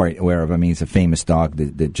you're quite aware of. I mean, it's a famous dog,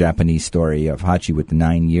 the Japanese story of Hachi with the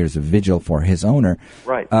 9 years of vigil for his owner.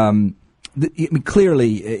 Right.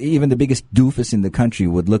 Clearly, even the biggest doofus in the country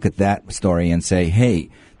would look at that story and say, hey,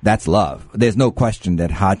 that's love. There's no question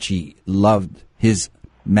that Hachi loved his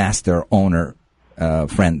master, owner,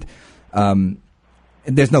 friend.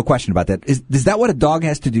 There's no question about that. Is that what a dog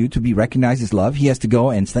has to do to be recognized as love? He has to go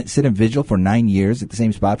and sit in vigil for 9 years at the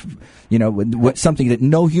same spot, with something that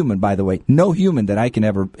no human that I can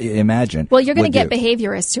ever imagine. Well, you're going to get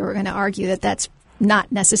behaviorists who are going to argue that that's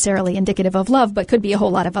not necessarily indicative of love, but could be a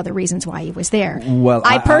whole lot of other reasons why he was there. Well,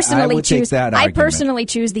 I personally choose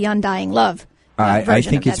the undying love. I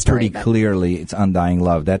think it's pretty clearly it's undying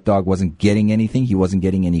love. That dog wasn't getting anything. He wasn't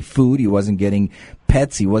getting any food. He wasn't getting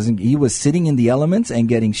pets. He was sitting in the elements and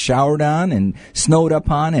getting showered on and snowed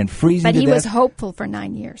upon and freezing to death. But he was hopeful for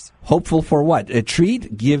 9 years. Hopeful for what? A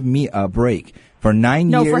treat? Give me a break. For 9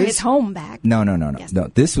 years? No, for his home back. No. Yes. No.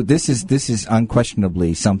 This is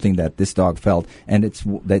unquestionably something that this dog felt, and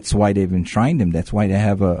that's why they've enshrined him. That's why they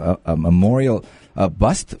have a memorial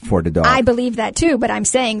bust for the dog. I believe that too, but I'm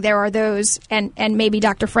saying there are those, and maybe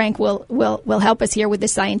Dr. Frank will help us here with the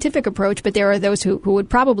scientific approach, but there are those who would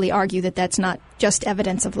probably argue that that's not just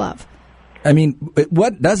evidence of love. I mean,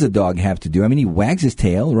 what does a dog have to do? I mean, he wags his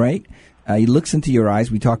tail, right? He looks into your eyes.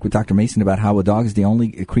 We talked with Dr. Mason about how a dog is the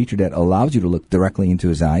only creature that allows you to look directly into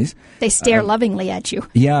his eyes. They stare lovingly at you.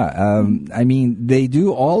 Yeah. I mean, they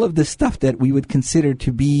do all of the stuff that we would consider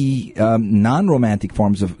to be non-romantic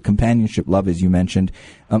forms of companionship love, as you mentioned,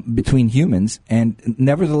 between humans. And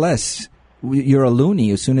nevertheless, you're a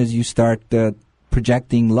loony as soon as you start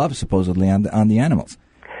projecting love, supposedly, on the animals.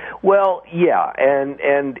 Well, yeah,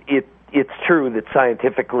 and it's true that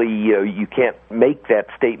scientifically you can't make that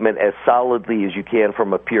statement as solidly as you can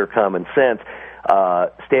from a pure common sense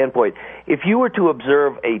standpoint. If you were to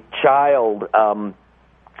observe a child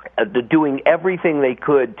doing everything they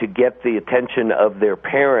could to get the attention of their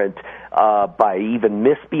parent by even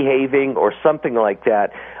misbehaving or something like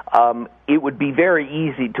that, it would be very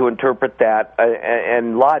easy to interpret that,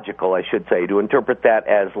 and logical, I should say, to interpret that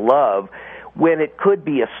as love, when it could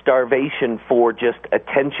be a starvation for just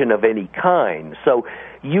attention of any kind. So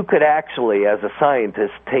you could actually, as a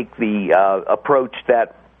scientist, take the approach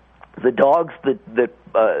that the dogs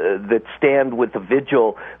that stand with the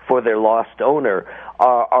vigil for their lost owner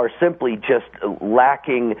are simply just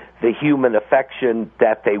lacking the human affection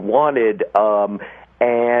that they wanted,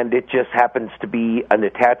 and it just happens to be an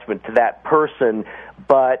attachment to that person,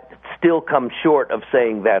 but still comes short of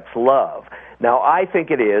saying that's love. Now, I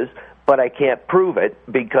think it is, but I can't prove it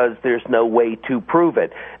because there's no way to prove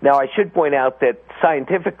it. Now, I should point out that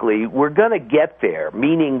scientifically, we're going to get there,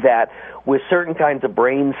 meaning that with certain kinds of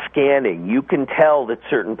brain scanning, you can tell that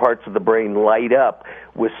certain parts of the brain light up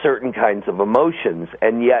with certain kinds of emotions,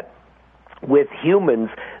 and yet with humans,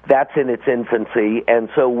 that's in its infancy, and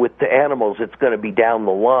so with the animals, it's going to be down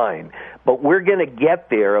the line. But we're going to get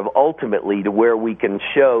there ultimately to where we can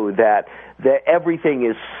show that everything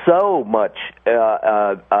is so much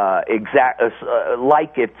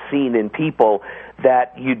like it's seen in people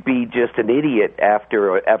that you'd be just an idiot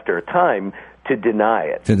after a time to deny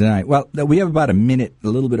it. Well, we have about a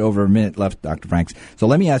little bit over a minute left, Dr. Franks. So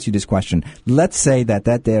let me ask you this question. Let's say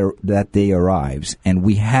that day arrives and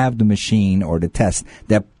we have the machine or the test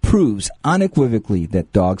that proves unequivocally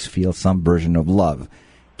that dogs feel some version of love.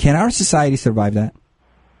 Can our society survive that?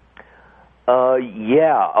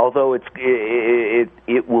 Yeah, although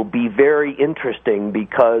it will be very interesting,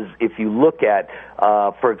 because if you look at,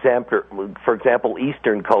 for example,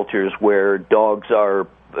 Eastern cultures where dogs are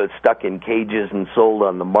stuck in cages and sold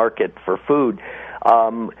on the market for food,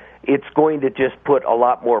 it's going to just put a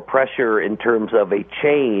lot more pressure in terms of a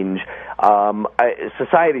change.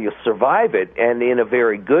 Society will survive it, and in a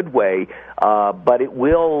very good way, but it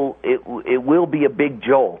will be a big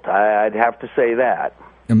jolt. I'd have to say that.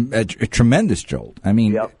 A tremendous jolt. I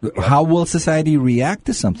mean, Yep. How will society react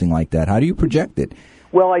to something like that? How do you project it?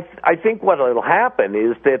 Well, I think what will happen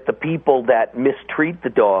is that the people that mistreat the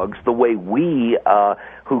dogs the way we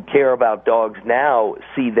who care about dogs now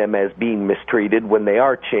see them as being mistreated when they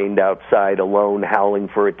are chained outside alone howling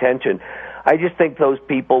for attention, I just think those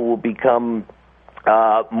people will become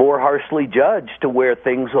more harshly judged, to where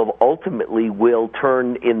things ultimately will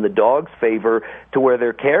turn in the dog's favor, to where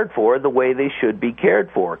they're cared for the way they should be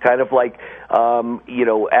cared for. Kind of like,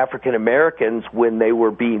 African Americans, when they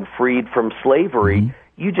were being freed from slavery,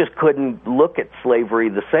 you just couldn't look at slavery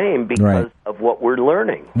the same because of what we're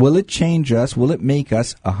learning. Will it change us? Will it make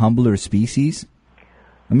us a humbler species?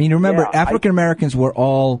 I mean, remember, African Americans were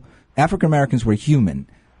human.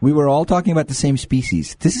 We were all talking about the same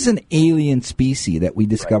species. This is an alien species that we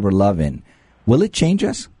discover love in. Will it change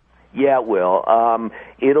us? Yeah, it will.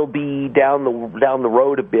 It'll be down the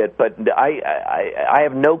road a bit, but I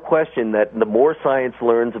have no question that the more science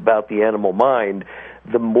learns about the animal mind,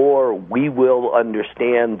 the more we will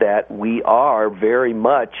understand that we are very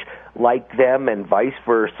much like them and vice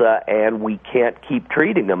versa, and we can't keep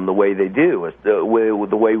treating them the way they do, the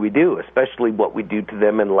way we do, especially what we do to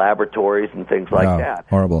them in laboratories and things like that.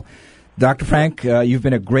 Horrible. Dr. Frank, you've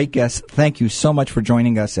been a great guest. Thank you so much for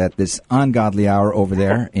joining us at this ungodly hour over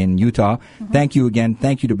there in Utah. Thank you again.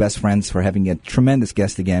 Thank you to Best Friends for having a tremendous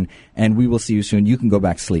guest again, and we will see you soon. You can go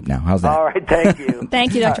back to sleep now. How's that? All right, thank you.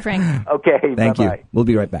 Thank you, Dr. Frank. Okay, thank bye-bye. you. We'll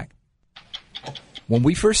be right back. When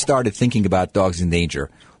we first started thinking about dogs in danger,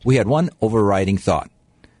 we had one overriding thought.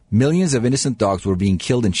 Millions of innocent dogs were being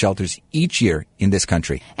killed in shelters each year in this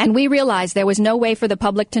country. And we realized there was no way for the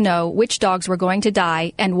public to know which dogs were going to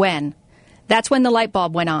die and when. That's when the light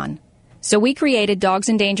bulb went on. So we created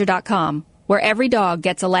dogsindanger.com, where every dog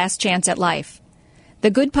gets a last chance at life. The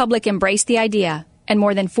good public embraced the idea, and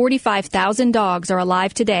more than 45,000 dogs are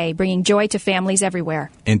alive today, bringing joy to families everywhere.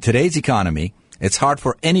 In today's economy, it's hard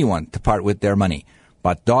for anyone to part with their money.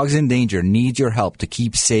 But Dogs in Danger needs your help to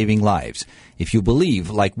keep saving lives. If you believe,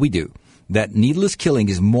 like we do, that needless killing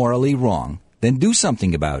is morally wrong, then do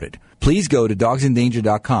something about it. Please go to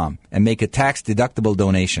dogsindanger.com and make a tax-deductible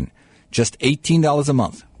donation. Just $18 a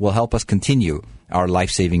month will help us continue our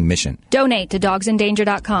life-saving mission. Donate to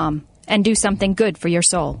dogsindanger.com and do something good for your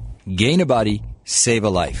soul. Gain a buddy, save a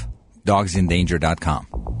life. Dogsindanger.com.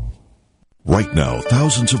 Right now,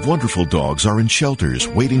 thousands of wonderful dogs are in shelters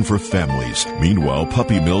waiting for families. Meanwhile,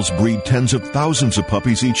 puppy mills breed tens of thousands of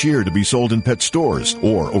puppies each year to be sold in pet stores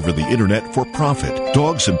or over the internet for profit.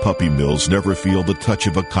 Dogs in puppy mills never feel the touch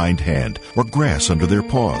of a kind hand or grass under their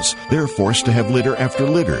paws. They're forced to have litter after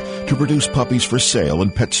litter to produce puppies for sale in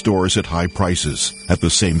pet stores at high prices. At the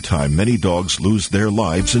same time, many dogs lose their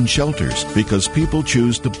lives in shelters because people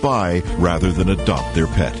choose to buy rather than adopt their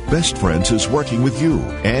pet. Best Friends is working with you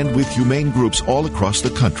and with humane groups all across the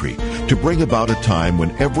country to bring about a time when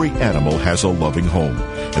every animal has a loving home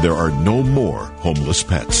and there are no more homeless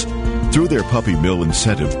pets. Through their puppy mill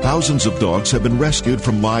incentive, thousands of dogs have been rescued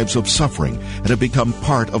from lives of suffering and have become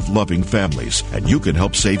part of loving families. And you can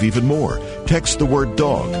help save even more. Text the word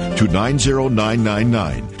dog to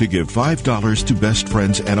 90999 to give $5 to Best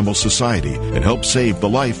Friends Animal Society and help save the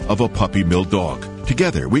life of a puppy mill dog.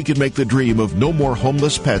 Together, we can make the dream of no more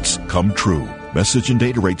homeless pets come true. Message and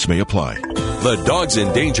data rates may apply. The Dogs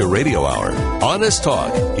in Danger Radio Hour. Honest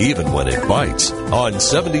talk, even when it bites. On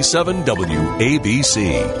 77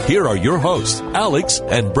 WABC. Here are your hosts, Alex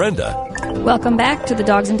and Brenda. Welcome back to the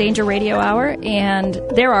Dogs in Danger Radio Hour. And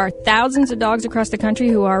there are thousands of dogs across the country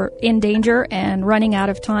who are in danger and running out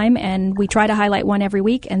of time. And we try to highlight one every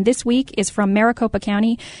week. And this week is from Maricopa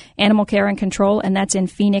County Animal Care and Control. And that's in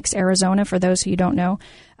Phoenix, Arizona, for those who don't know.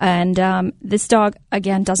 And this dog,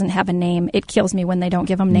 again, doesn't have a name. It kills me when they don't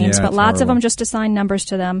give them names, but lots of them just assign numbers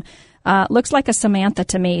to them. Looks like a Samantha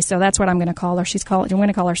to me, so that's what I'm going to call her. I'm going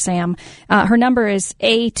to call her Sam. Her number is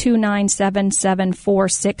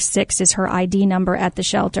A2977466 is her ID number at the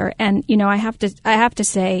shelter. And, you know, I have to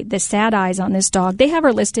say, the sad eyes on this dog, they have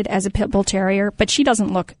her listed as a pit bull terrier, but she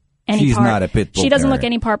doesn't look any She's part. not a pit bull She doesn't terrier. look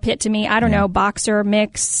any part pit to me. I don't know, boxer,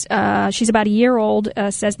 mix. She's about a year old,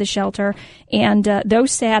 says the shelter. And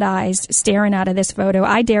those sad eyes staring out of this photo,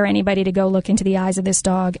 I dare anybody to go look into the eyes of this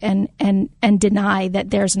dog and deny that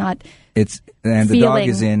there's not And the feeling. dog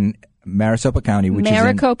is in Maricopa County, which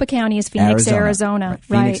Maricopa County is Phoenix, Arizona. Right.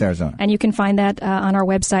 Phoenix, Arizona. And you can find that on our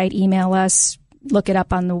website. Email us, look it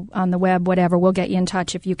up on the web, whatever. We'll get you in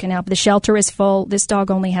touch if you can help. The shelter is full. This dog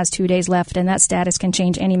only has 2 days left, and that status can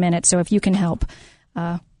change any minute. So if you can help.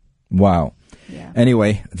 Wow. Yeah.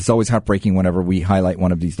 Anyway, it's always heartbreaking whenever we highlight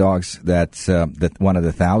one of these dogs that's that one of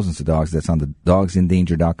the thousands of dogs that's on the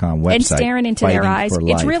dogsindanger.com website. And staring into their fighting eyes. for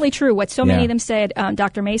It's life. really true. What so many Yeah. of them said,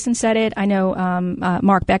 Dr. Mason said it. I know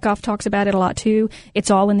Mark Beckhoff talks about it a lot too. It's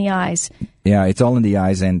all in the eyes. Yeah, it's all in the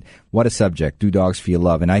eyes, and what a subject. Do dogs feel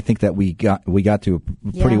love? And I think that we got to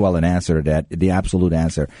pretty well an answer to that, the absolute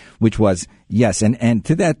answer, which was yes. And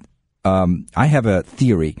to that, I have a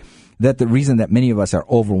theory that the reason that many of us are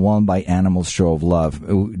overwhelmed by animals' show of love,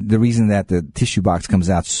 the reason that the tissue box comes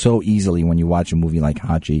out so easily when you watch a movie like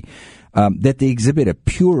Hachi, that they exhibit a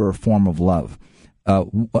purer form of love.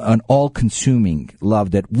 An all-consuming love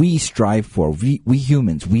that we strive for. We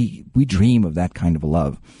humans, we dream of that kind of a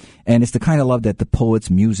love. And it's the kind of love that the poets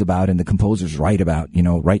muse about and the composers write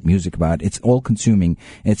music about. It's all-consuming.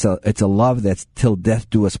 It's a love that's till death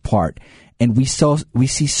do us part. And we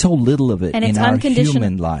see so little of it And in it's our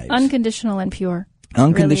human lives. unconditional and pure.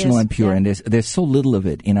 Unconditional Really and pure, yeah. and there's so little of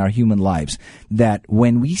it in our human lives that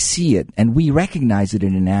when we see it and we recognize it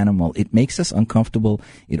in an animal, it makes us uncomfortable,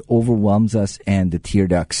 it overwhelms us, and the tear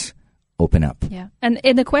ducts open up. Yeah, and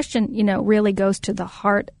the question, really goes to the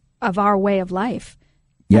heart of our way of life.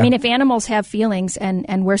 Yeah. I mean, if animals have feelings,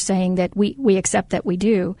 and we're saying that we accept that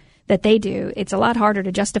they do, it's a lot harder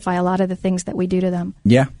to justify a lot of the things that we do to them.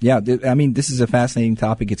 Yeah. I mean, this is a fascinating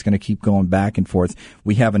topic. It's going to keep going back and forth.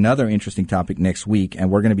 We have another interesting topic next week, and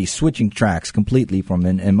we're going to be switching tracks completely from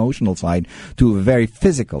an emotional side to a very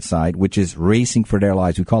physical side, which is racing for their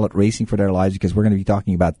lives. We call it racing for their lives because we're going to be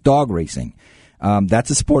talking about dog racing. That's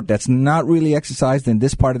a sport that's not really exercised in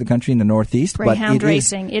this part of the country in the Northeast. Greyhound but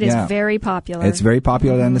racing, it is very popular. It's very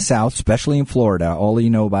popular in the South, especially in Florida. All of you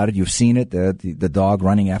know about it. You've seen it, the dog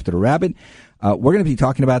running after the rabbit. We're going to be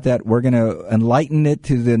talking about that. We're going to enlighten it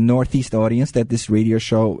to the Northeast audience that this radio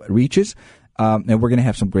show reaches. And we're going to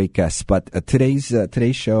have some great guests. But today's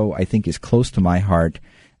show, I think, is close to my heart.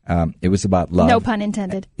 It was about love. No pun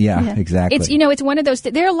intended. Yeah, exactly. It's it's one of those.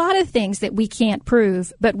 There are a lot of things that we can't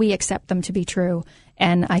prove, but we accept them to be true.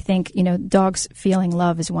 And I think dogs feeling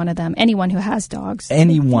love is one of them. Anyone who has dogs,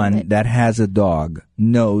 anyone that has a dog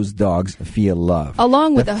knows dogs feel love.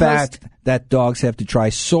 Along with the fact that dogs have to try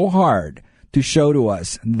so hard to show to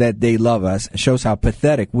us that they love us shows how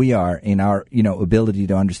pathetic we are in our, ability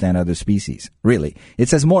to understand other species. Really. It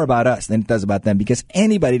says more about us than it does about them because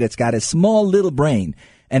anybody that's got a small little brain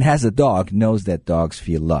and has a dog knows that dogs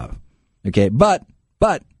feel love. Okay. But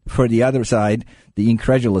for the other side, the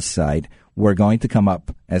incredulous side, we're going to come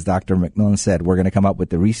up, as Dr. McMillan said, we're going to come up with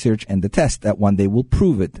the research and the test that one day will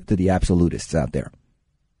prove it to the absolutists out there.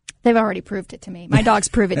 They've already proved it to me. My dogs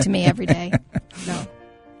prove it to me every day. So.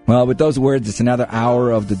 Well, with those words, it's another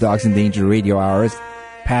hour of the Dogs in Danger radio hours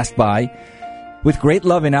passed by. With great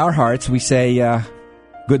love in our hearts, we say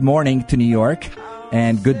good morning to New York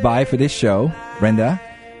and goodbye for this show, Brenda.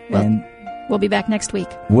 We'll be back next week.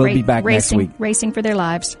 We'll be back next week. Racing for their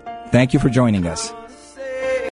lives. Thank you for joining us.